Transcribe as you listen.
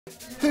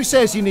Who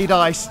says you need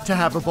ice to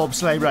have a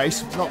bobsleigh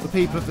race? Not the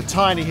people of the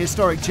tiny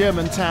historic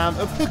German town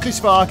of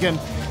Huckeswagen,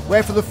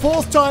 where for the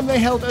fourth time they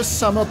held a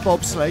summer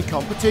bobsleigh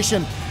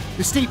competition.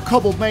 The steep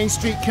cobbled main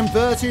street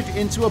converted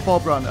into a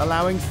bob run,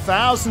 allowing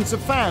thousands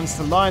of fans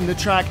to line the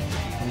track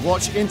and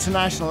watch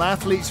international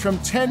athletes from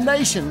 10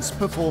 nations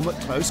perform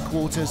at close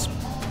quarters.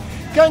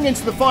 Going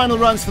into the final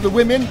runs for the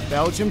women,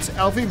 Belgium's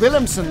Elfie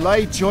Willemsen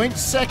lay joint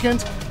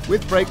second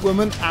with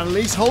brakewoman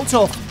Annelies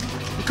Holthoff.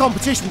 The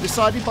competition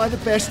decided by the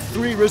best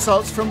 3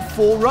 results from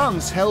 4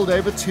 runs held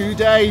over 2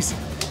 days.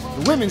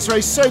 The women's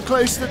race so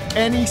close that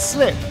any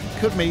slip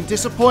could mean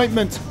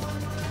disappointment.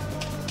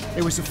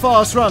 It was a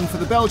fast run for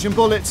the Belgian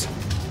Bullets,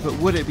 but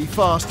would it be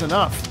fast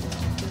enough?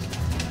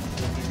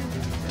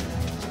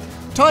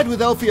 Tied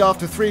with Elfie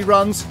after 3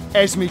 runs,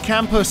 Esme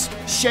Campus,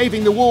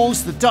 shaving the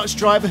walls, the Dutch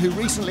driver who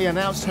recently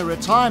announced her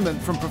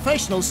retirement from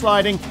professional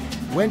sliding,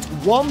 went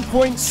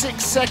 1.6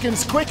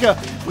 seconds quicker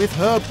with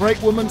her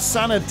brakewoman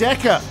Sanne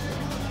Dekker.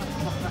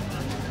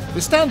 The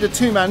standard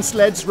 2-man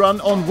sleds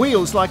run on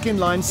wheels like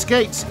inline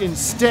skates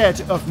instead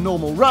of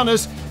normal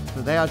runners,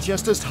 but they are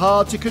just as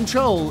hard to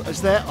control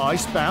as their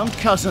ice-bound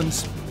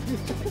cousins.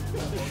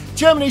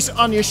 Germany's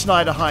Anja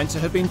Schneider-Heinze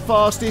had been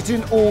fastest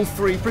in all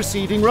 3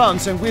 preceding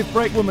runs, and with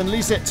brakewoman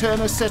Lisette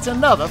Turner set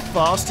another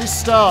fastest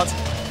start.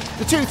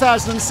 The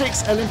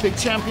 2006 Olympic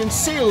champions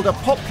sealed a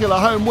popular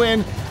home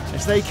win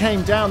as they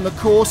came down the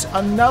course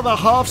another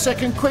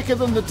half-second quicker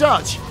than the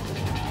Dutch.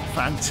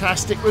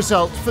 Fantastic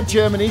result for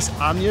Germany's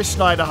Anja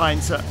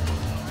Schneider-Heinze.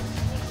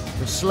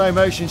 The slow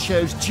motion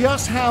shows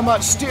just how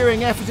much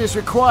steering effort is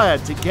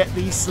required to get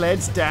these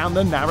sleds down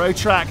the narrow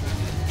track.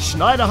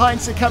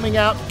 Schneider-Heinze coming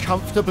out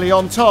comfortably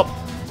on top.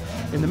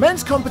 In the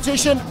men's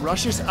competition,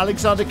 Russia's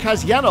Alexander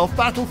Kasyanov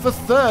battled for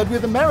 3rd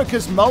with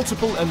America's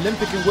multiple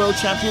Olympic and world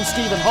champion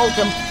Stephen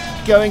Holcomb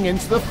going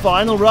into the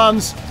final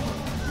runs.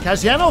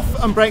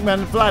 Kasyanov and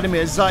brakeman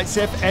Vladimir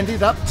Zaitsev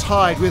ended up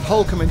tied with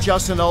Holcomb and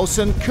Justin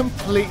Olsen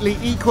completely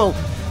equal.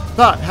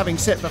 But having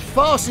set the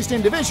fastest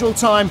individual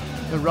time,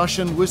 the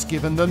Russian was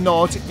given the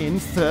nod in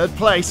 3rd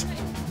place.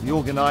 The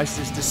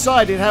organisers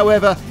decided,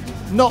 however,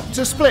 not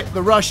to split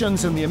the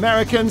Russians and the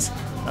Americans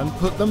and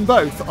put them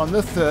both on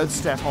the 3rd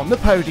step on the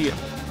podium.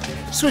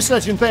 Swiss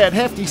legend Beat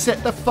Hefti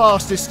set the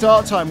fastest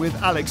start time with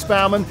Alex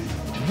Baumann,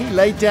 and he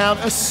laid down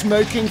a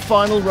smoking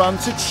final run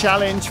to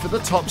challenge for the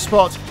top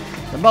spot.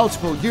 The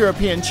multiple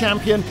European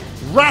champion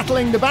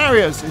rattling the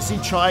barriers as he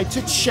tried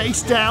to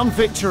chase down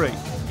victory.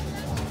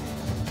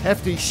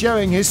 Hefti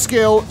showing his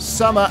skill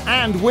summer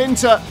and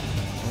winter,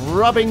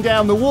 rubbing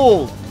down the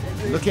wall,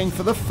 looking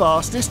for the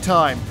fastest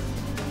time.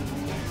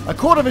 A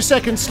quarter of a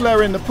second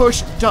slower in the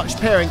push, Dutch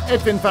pairing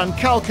Edwin van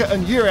Kalker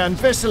and Jurian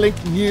Wesselink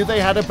knew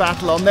they had a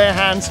battle on their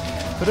hands,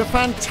 but a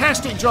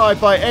fantastic drive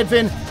by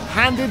Edwin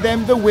handed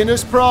them the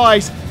winner's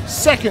prize.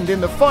 Second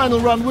in the final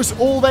run was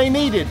all they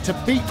needed to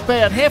beat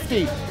Beat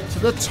Hefti to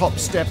the top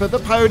step of the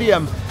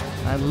podium.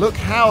 And look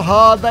how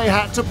hard they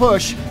had to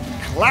push,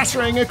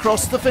 clattering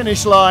across the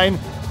finish line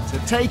to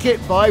take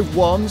it by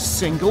 1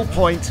 single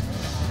point.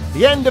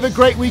 The end of a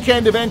great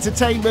weekend of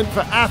entertainment for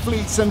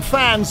athletes and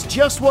fans,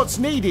 just what's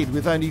needed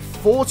with only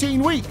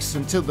 14 weeks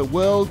until the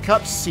World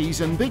Cup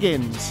season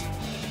begins.